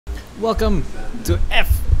Welcome to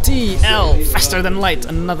FTL, Faster Than Light,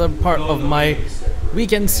 another part of my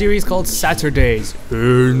weekend series called Saturdays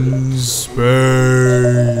in Space.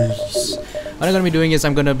 What I'm gonna be doing is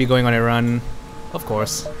I'm gonna be going on a run, of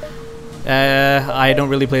course. I don't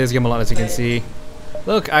really play this game a lot, as you can see.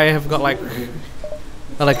 Look, I have got like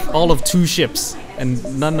all of 2 ships,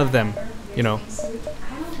 and none of them, you know.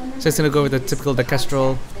 So it's gonna go with the typical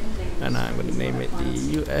Decastrol, and I'm gonna name it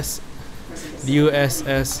the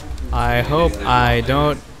USS. I hope I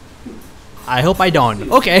don't.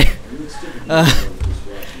 Okay. There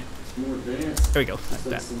we go. Like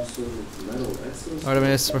that.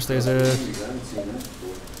 Artemis, first laser.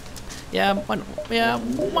 Yeah,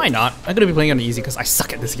 why not? I'm gonna be playing on easy because I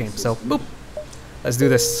suck at this game. So, boop. Let's do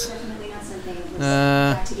this.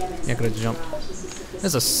 Yeah, I'm gonna jump.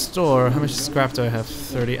 There's a store. How much scrap do I have?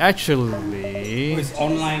 30. Actually. It's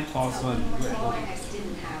online course one.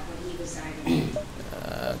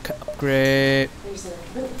 Upgrade.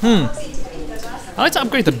 I'd like to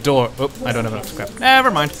upgrade the door. Oh, I don't have enough scrap. Never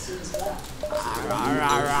mind.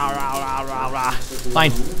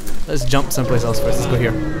 Fine. Let's jump someplace else first. Let's go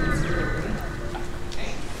here.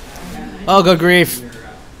 Oh, good grief.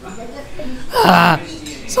 Ah,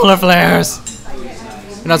 solar flares.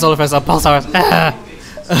 Not solar flares, pulsars. Ah.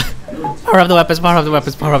 Power up the weapons, power up the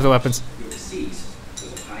weapons, power up the weapons.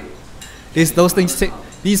 Those things take.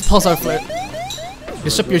 These pulsar flares.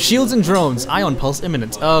 Disrupt your shields and drones. Ion pulse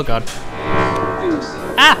imminent. Oh god.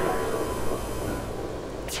 Ah!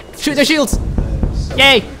 Shoot their shields!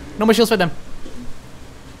 Yay! No more shields for them.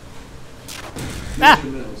 Ah!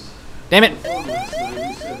 Damn it!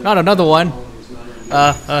 Not another one.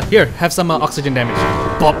 Here, have some oxygen damage.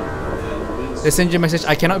 Bop! They send you a message.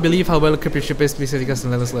 I cannot believe how well equipped your ship is. Please take us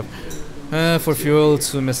another slip. For fuel,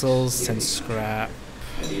 2 missiles, 10 scrap.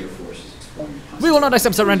 We will not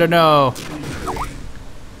accept surrender, no!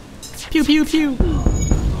 Pew pew pew!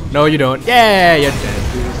 No, you don't. Yeah, you're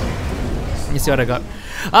dead. Let me see what I got.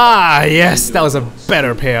 Ah, yes! That was a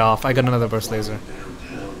better payoff. I got another burst laser.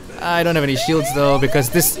 I don't have any shields though, because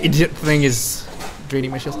this idiot thing is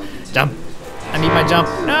draining my shields. Jump! I need my jump.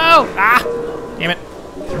 No! Ah! Damn it.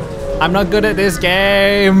 I'm not good at this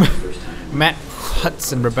game! Matt,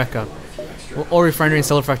 Hudson, Rebecca. All refinery and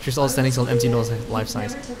cellar factories, all standing still, empty, no life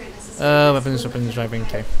signs. Weapons, driving,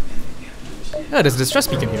 okay. Oh, there's a distress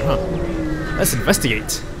beacon here, huh? Let's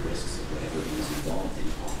investigate.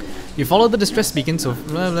 You follow the distress beacon, so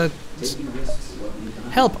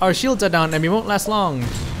help! Our shields are down and we won't last long.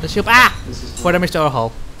 The shield. Ah! 4 damage to our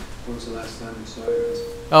hull.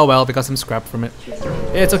 Oh well, we got some scrap from it.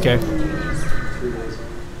 Yeah, it's okay.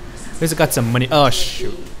 At least I got some money. Oh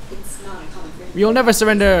shoot! We will never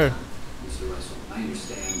surrender.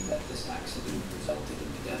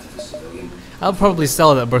 I'll probably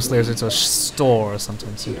sell that burst lasers into a store or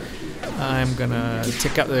something soon. I'm gonna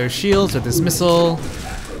take out their shields with this missile.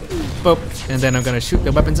 Boop. And then I'm gonna shoot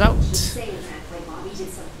the weapons out.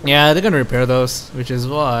 Yeah, they're gonna repair those, which is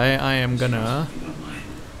why I am gonna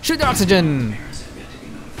shoot the oxygen!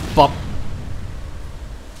 Bop.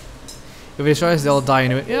 If it destroys, they'll die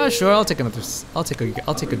anyway. Yeah, sure, I'll take another. I'll take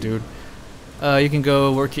a dude. You can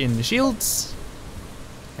go work in the shields.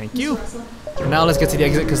 Thank you. Now let's get to the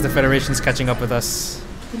exit because the Federation's catching up with us.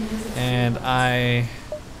 And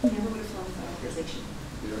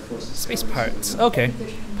Space pirates. Okay.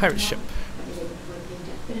 Pirate ship.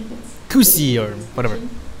 Kusi or whatever.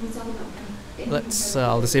 Let's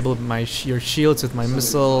I'll disable your shields with my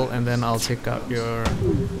missile, and then I'll take out your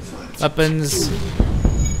weapons.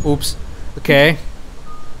 Oops. Okay.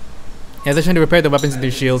 Yeah, they're trying to repair the weapons and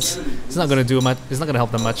their shields. It's not gonna do much. It's not gonna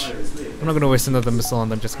help them much. I'm not gonna waste another missile on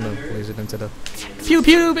them. Just gonna laser them to the pew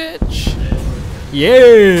pew, bitch.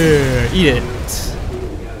 Yeah, eat it.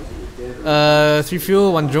 3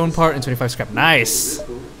 fuel, 1 drone part, and 25 scrap. Nice.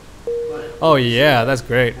 Oh yeah, that's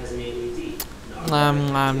great.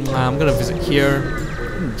 I'm gonna visit here.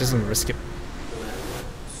 Just gonna risk it.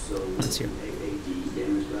 What's here?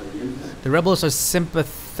 The rebels are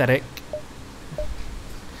sympathetic.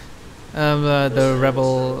 The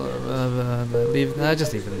rebel,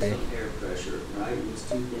 just leave it be.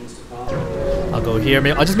 I'll go here.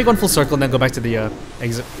 Maybe I'll just make one full circle and then go back to the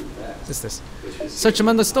exit. What's this? Search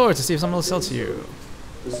among the stores to see if someone will sell to you.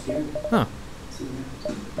 Huh.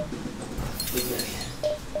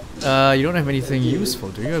 You don't have anything useful,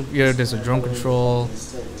 do you? Yeah, there's a drone control,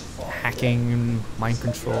 hacking, mind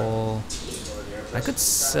control. I could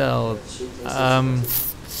sell.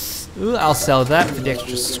 Ooh, I'll sell that for the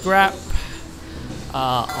extra scrap.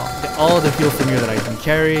 I'll get all the fuel from you that I can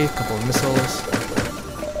carry. A couple of missiles.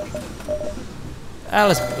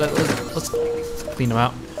 Let's clean them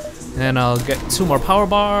out. And I'll get 2 more power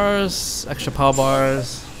bars, extra power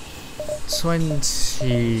bars.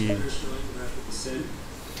 20.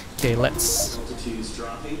 Okay, let's.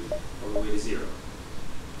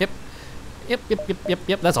 Yep.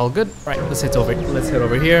 Yep. That's all good. Right, let's head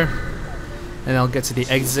over here. And I'll get to the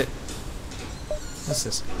exit. What's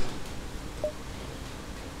this?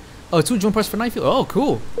 Oh, 2 drone parts for 9 fuel. Oh,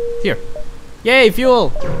 cool. Here. Yay,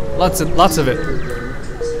 fuel! Lots of it.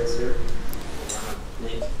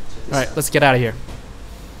 Alright, let's get out of here.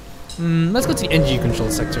 Let's go to the NG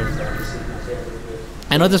control sector.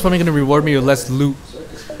 I know this is probably gonna reward me with less loot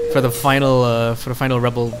for the final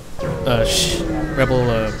rebel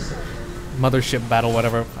mothership battle,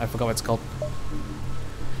 whatever. I forgot what it's called.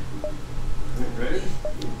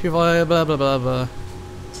 Blah blah blah blah blah.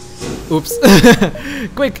 Oops.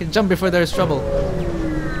 Quick, jump before there's trouble.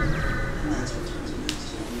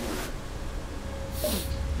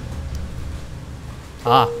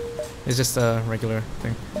 Ah, it's just a regular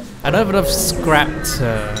thing. I don't have enough scrap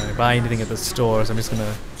to buy anything at the store, so I'm just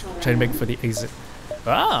gonna try to make for the exit.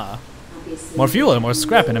 Ah! More fuel and more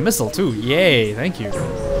scrap and a missile too. Yay, thank you.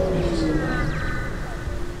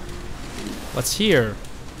 What's here?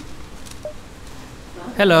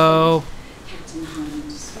 Hello.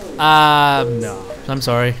 No. I'm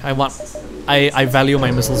sorry. I value my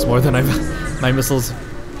missiles more than my missiles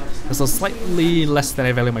slightly less than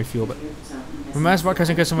I value my fuel, but mass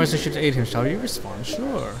broadcasting customers should aid him. Shall you respond?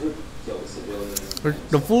 Sure.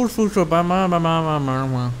 The full future.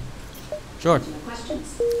 Sure.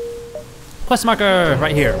 Quest marker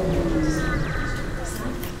right here.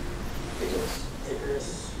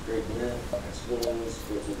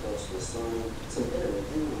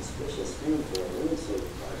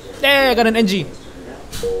 There, I got an NG.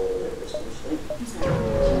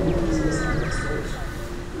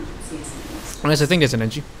 Unless I think it's an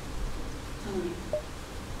NG.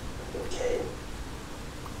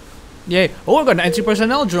 Yay. Oh, I got an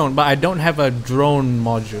anti-personnel drone, but I don't have a drone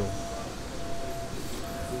module.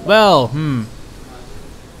 Well,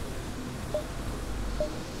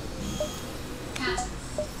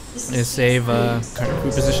 Let's save current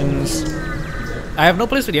crew positions. I have no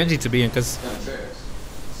place for the NG to be in, because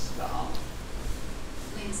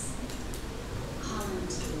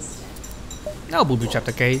no booby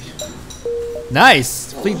chapter cage.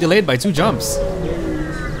 Nice! Fleet delayed by 2 jumps.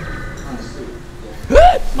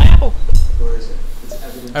 My apple!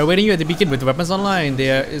 I'm waiting you at the beacon with weapons online.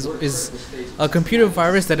 There is a computer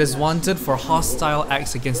virus that is wanted for hostile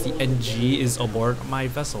acts against the NG is aboard my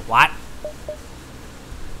vessel. What?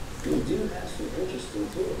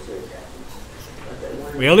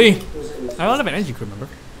 Really? I don't have an NG crew member.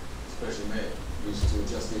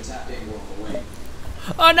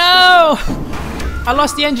 Oh no! I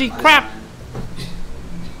lost the NG. Crap!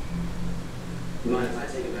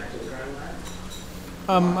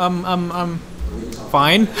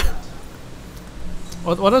 Fine.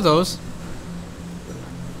 What are those?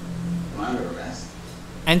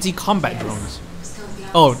 Anti-combat drones.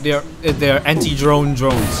 Oh, they're anti-drone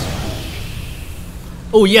drones.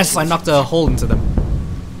 Oh yes, I knocked a hole into them.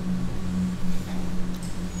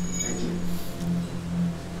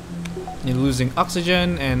 You're losing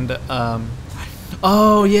oxygen and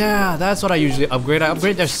oh yeah, that's what I usually upgrade. I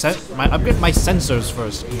upgrade my sensors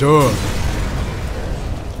first. Duh.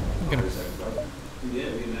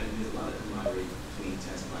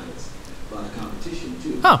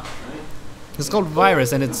 Huh. It's called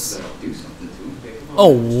virus and it's...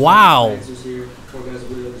 Oh wow.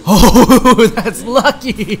 Oh, that's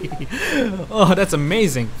lucky. Oh, that's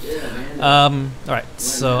amazing. Alright,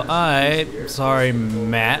 so sorry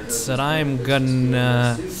Matt, that I'm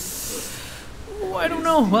gonna... Oh, I don't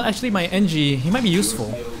know. Well, actually my NG, he might be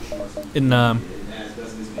useful in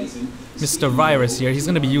Mr. Virus here. He's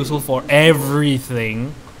gonna be useful for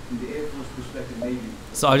everything.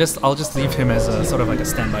 So I'll just leave him as a sort of like a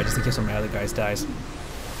standby just in case one of my other guys dies.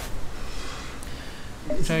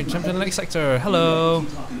 Try to jump to the next sector. Hello.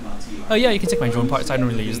 Oh yeah, you can take my drone parts. I don't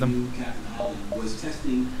really use them.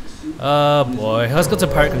 Oh boy, let's go to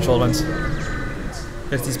pirate control ones.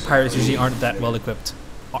 Because these pirates usually aren't that well equipped.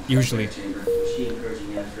 Usually.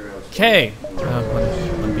 Okay.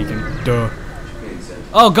 One beacon. Duh.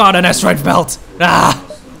 Oh god, an asteroid belt. Ah.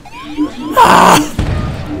 Ah.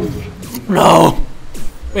 No.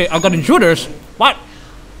 Wait, I've got intruders. What?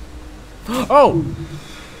 Oh.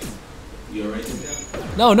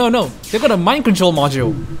 No. They've got a mind control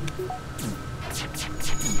module.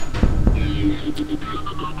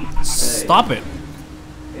 Stop it.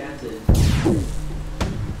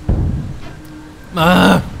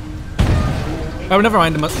 Oh, never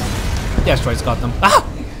mind. The asteroids got them. Ah!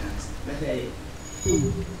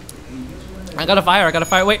 I got a fire. I got a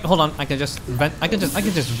fire. Wait, hold on. I can just vent. I can just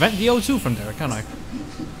vent the O2 from there, can't I?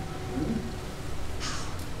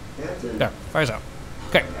 There. Fire's out.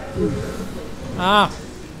 Okay. Ah.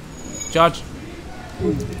 Charge.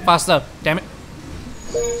 Faster. Damn it.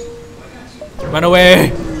 Run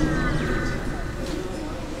away.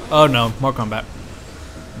 Oh no, more combat.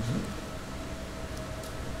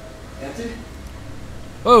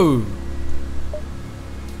 Oh.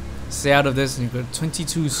 Stay out of this and you got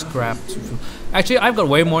 22 scrap. Actually, I've got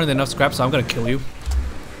way more than enough scrap, so I'm gonna kill you.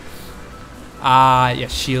 Yeah,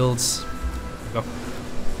 shields. There we go.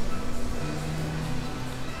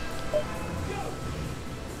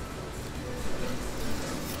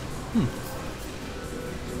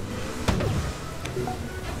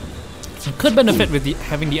 It could benefit with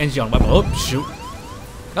having the engine on weapon. Oh, shoot.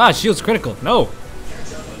 Ah, shield's critical. No.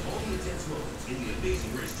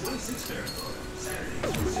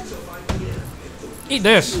 Eat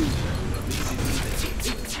this.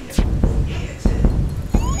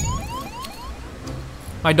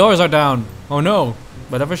 My doors are down. Oh no.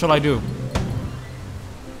 Whatever shall I do?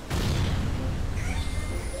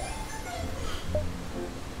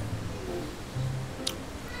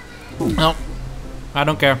 No. I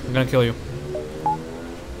don't care. I'm gonna kill you.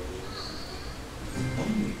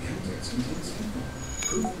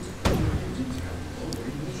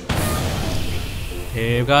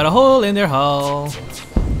 They've got a hole in their hull.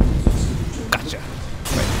 Gotcha.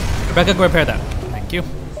 Right. Rebecca, go repair that. Thank you.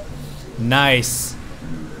 Nice.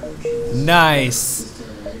 Nice.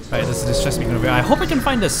 Alright, this is distress beacon over here. I hope I can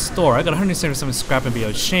find a store. I got 177 scrap and be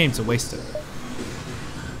a shame to waste it.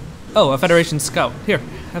 Oh, a Federation scout. Here,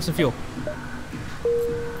 have some fuel.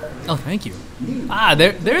 Oh, thank you. Ah,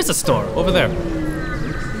 there is a store over there.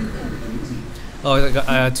 Oh, I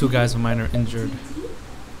got 2 guys of mine are injured.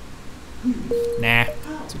 Nah,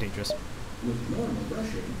 too dangerous.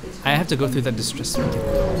 I have to go through that distress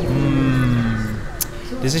beacon.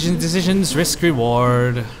 Decisions, risk,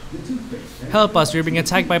 reward. Help us, we're being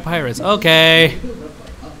attacked by pirates. Okay.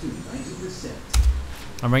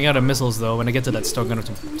 I'm running out of missiles though. When I get to that store, I'm gonna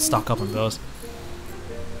have to stock up on those.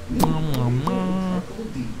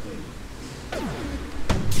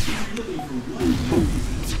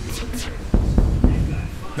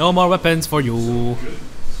 No more weapons for you.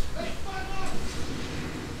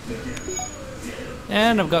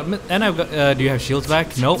 And I've got. Do you have shields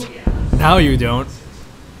back? Nope. Now you don't.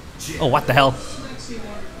 Oh, what the hell?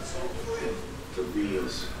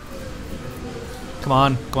 Come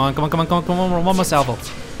on, come on, come on, come on, come on, come on, one more salvo.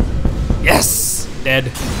 Yes!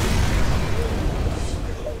 Dead.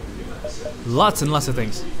 Lots and lots of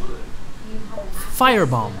things.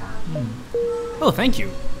 Firebomb. Oh, thank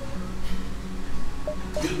you.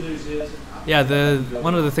 Yeah,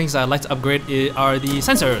 one of the things I'd like to upgrade are the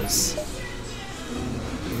sensors.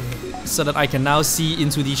 So that I can now see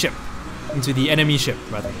into the ship. Into the enemy ship,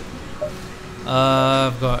 rather.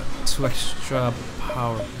 I've got 2 extra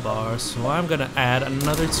power bars, so I'm gonna add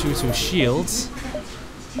another 2 to shields.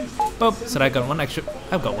 Boop, so I got 1 extra.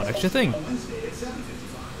 I've got 1 extra thing.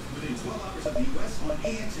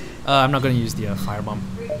 I'm not gonna use the firebomb.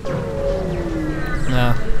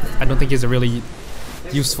 I don't think it's a really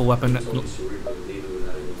useful weapon.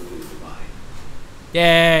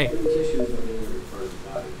 Yay!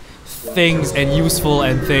 Things and useful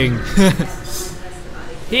and thing.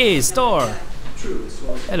 Hey, store!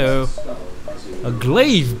 Hello. A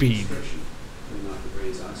glaive beam.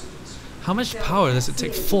 How much power does it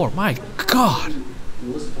take? 4. My God!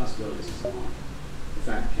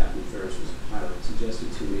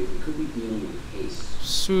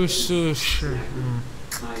 Sure.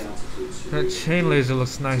 That chain laser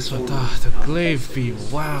looks nice, but the glaive beam,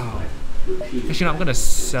 wow. Actually, no, I'm gonna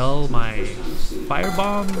sell my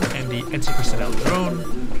firebomb and the anti-personnel drone.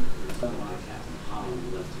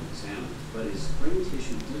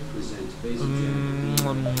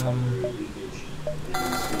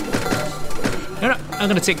 No, I'm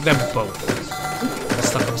gonna take them both. Let's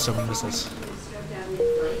stock up some missiles.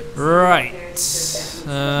 Right.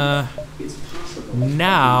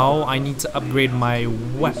 Now I need to upgrade my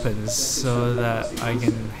weapons so that I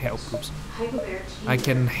can help. Oops. I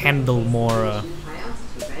can handle more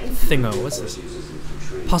thingo. What's this?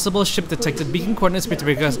 Possible ship detected. Beacon coordinates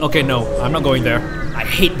because. Okay, no, I'm not going there. I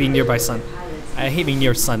hate being nearby sun. I hate being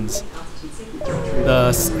near suns.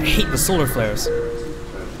 I hate the solar flares.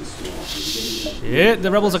 Shit,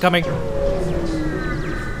 the rebels are coming.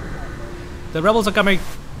 The rebels are coming.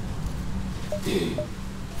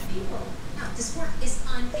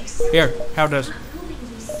 Here, how does?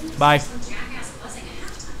 Bye.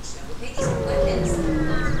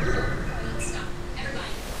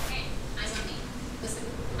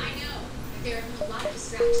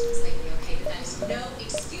 distractions lately, okay? But that is no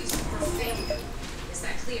excuse for failure. Is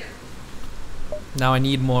that clear? Now I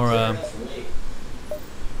need more.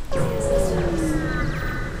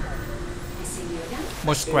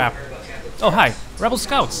 More scrap. Oh hi, Rebel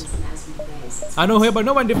Scouts. I know here, but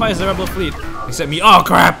no one defies the Rebel fleet except me. Oh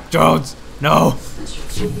crap, Jones. No.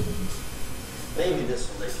 Maybe this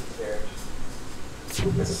will make it fair.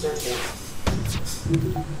 Let's start here.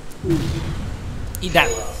 Eat that.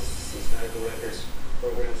 These medical records,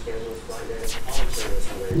 program schedules, flight data, all service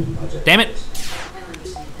related projects. Damn it.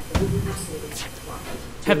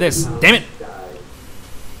 Have this. Damn it.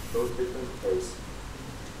 Both different place.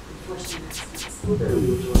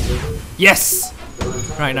 Yes.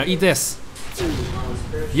 Right now, eat this.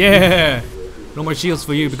 Yeah. No more shields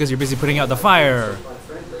for you because you're busy putting out the fire.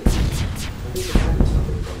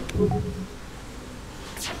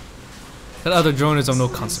 That other drone is of no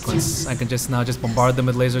consequence. I can just bombard them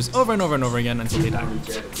with lasers over and over and over again until they die.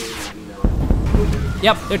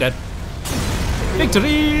 Yep, they're dead.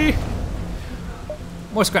 Victory!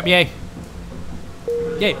 More scrap, yay.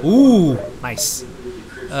 Yay, ooh, nice.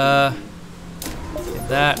 Get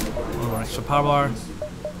that, one extra power bar.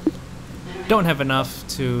 Don't have enough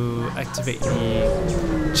to activate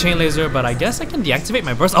the chain laser, but I guess I can deactivate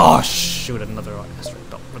my burst. Oh shoot, another asteroid.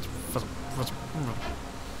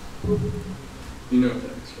 You know that,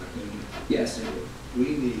 right? Yes, I do.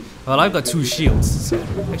 We need. Well, I've got 2 shields, so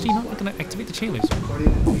actually, no, I can activate the chain laser.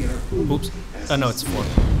 Oops. Oh no, it's 4.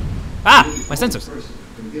 Ah, my sensors.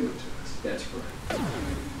 That's correct.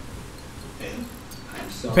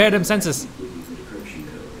 Prepare them sensors.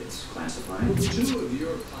 It's classified. 2 of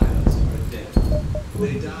your pilots are dead.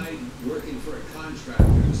 They died working for a contractor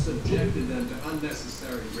who subjected them to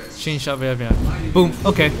unnecessary risk. Chain shot, yeah. Boom.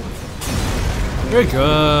 Okay. Very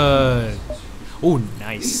good. Oh,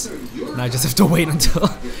 nice. Now I just have to wait until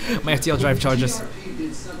my FTL drive charges.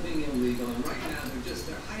 Did something illegal, and right now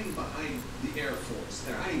they're hiding behind the Air Force.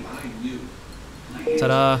 They're hiding behind you.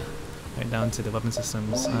 Ta-da! Right down to the weapon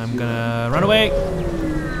systems. I'm gonna run away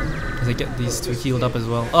as I get these 2 healed up as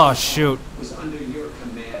well. Oh shoot!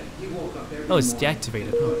 Oh, it's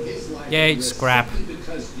deactivated. Oh. Yay, scrap.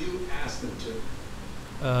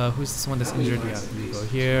 Who's this one that's injured? Yeah, you go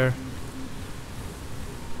here.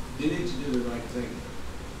 You need to do the right thing.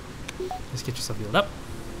 Just get yourself healed up.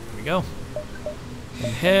 There we go.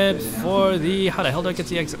 And head for the. How the hell do I get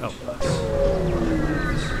to the exit? Oh.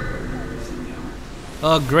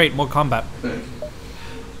 Oh, great, more combat. You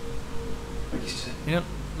know,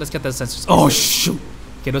 let's get those sensors. Oh, shoot!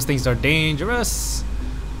 Okay, those things are dangerous.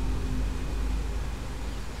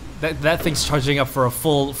 That thing's charging up for a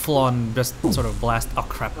full-on just sort of blast. Oh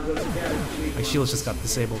crap! My shields just got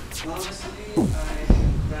disabled.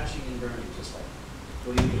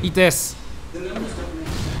 Eat this.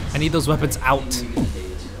 I need those weapons out. I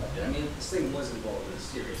mean, this thing was involved in a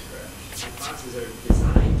serious crash. Boxes are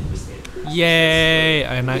designed to withstand crash. Yay!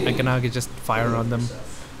 And I can now just fire on them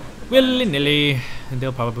willy-nilly, and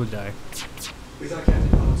they'll probably die. We thought Captain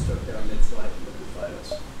Collins struck down mid-flight and liquefied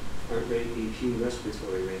us. Heart rate, BP,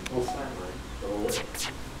 respiratory rate, all flatline. Go away.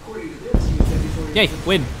 According to this, he was dead before he Yay!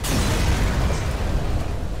 Win!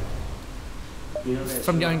 You know that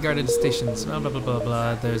From the unguarded stations, blah blah blah blah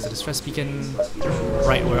blah. There's a distress beacon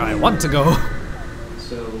right where I want to go.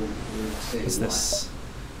 So, What's this?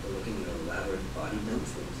 We're looking at a elaborate body dump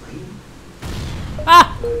for a plane?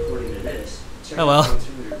 Ah! According to this, check Oh well. the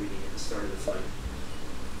altimeter reading at the start of the flight.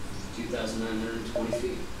 2,920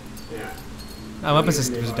 feet. Yeah. My weapon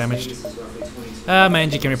systems are damaged. My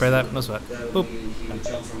engine can repair that. No sweat. Boop. He would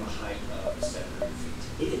jump from a height of 700 feet.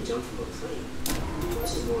 He didn't jump from a plane.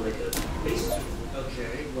 This is more like a base jump.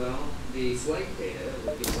 Okay, well, the flight data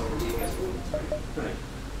will get over to you guys right? Right.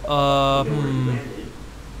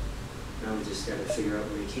 Now we just gotta figure out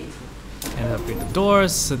where he came from. And upgrade the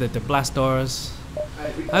doors so that they're blast doors.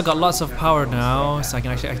 I've got lots of power now, so I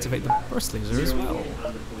can actually activate the burst laser as well.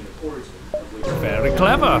 Very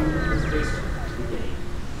clever.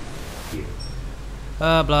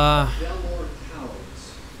 Blah.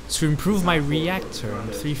 To improve my reactor,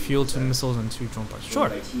 3 fuel, 2 missiles, and 2 drone parts. Sure.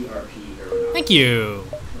 Thank you.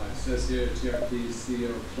 Let's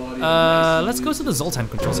go to the Zoltan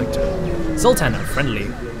control sector. Zoltan are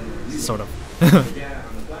friendly, sort of.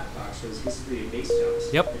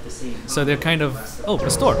 Yep. So they're kind of. Oh,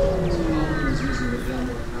 restore.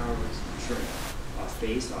 Off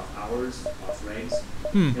base, off hours, off regs.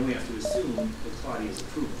 Then we have to assume that Claudia's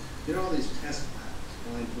approval. There are all these test pilots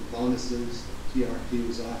applying for bonuses TRP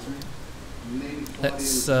was offering. Maybe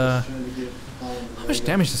Let's how much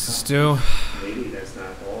damage does this do? Maybe that's not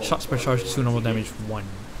all. Shots per charge 2, normal damage 1.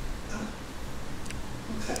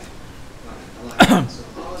 Okay. Alright, I like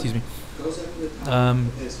Excuse me.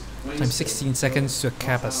 Time 16 seconds to a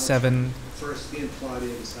cap at 7.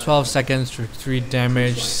 12 seconds for 3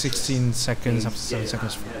 damage. 16 seconds up to 7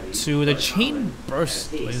 seconds for 2. The chain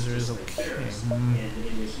burst laser is okay.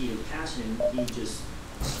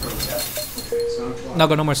 Now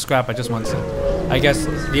got no more scrap. I just want some. I guess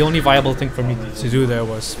the only viable thing for me to do there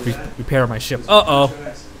was repair my ship. Uh-oh.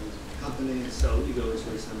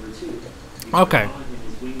 Okay.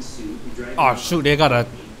 Oh shoot, they got a...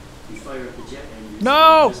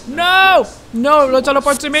 No! No! No! Don't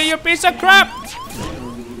teleport to me, you piece of crap!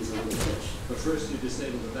 But first you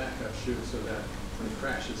disable the backup chute so that when it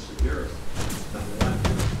crashes to the Earth, the left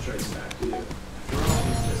will trace back to you. After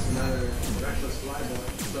all, it's just another reckless flyboy.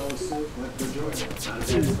 Stole a suit, went to Georgia. Not a bad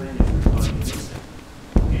plan if you're calling it insect.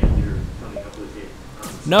 And you're coming up with it.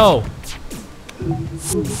 No!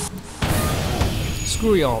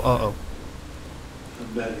 Screw y'all. Uh-oh.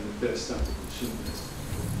 I'm betting the best stuff the machine is.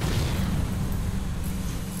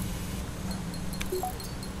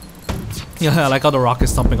 Yeah, I like how the rock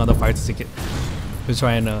is stomping on the fire ticket. We're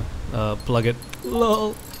trying to plug it.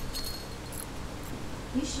 Lol.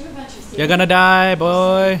 You sure about your You're gonna die,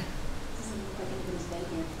 boy. Doesn't look like anybody's bed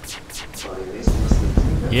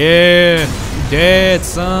yet. Yeah, you dead,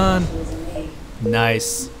 son.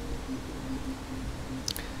 Nice.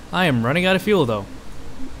 I am running out of fuel, though.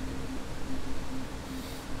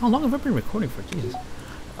 How long have I been recording for? Jesus.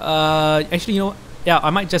 Actually, you know what? Yeah, I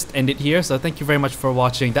might just end it here. So thank you very much for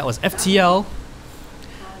watching. That was FTL.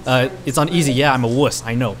 It's on easy. Yeah, I'm a wuss.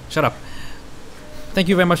 I know. Shut up. Thank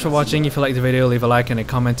you very much for watching. If you liked the video, leave a like and a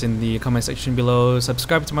comment in the comment section below.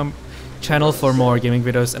 Subscribe to my channel for more gaming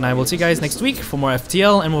videos. And I will see you guys next week for more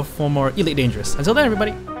FTL and for more Elite Dangerous. Until then,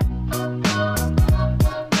 everybody.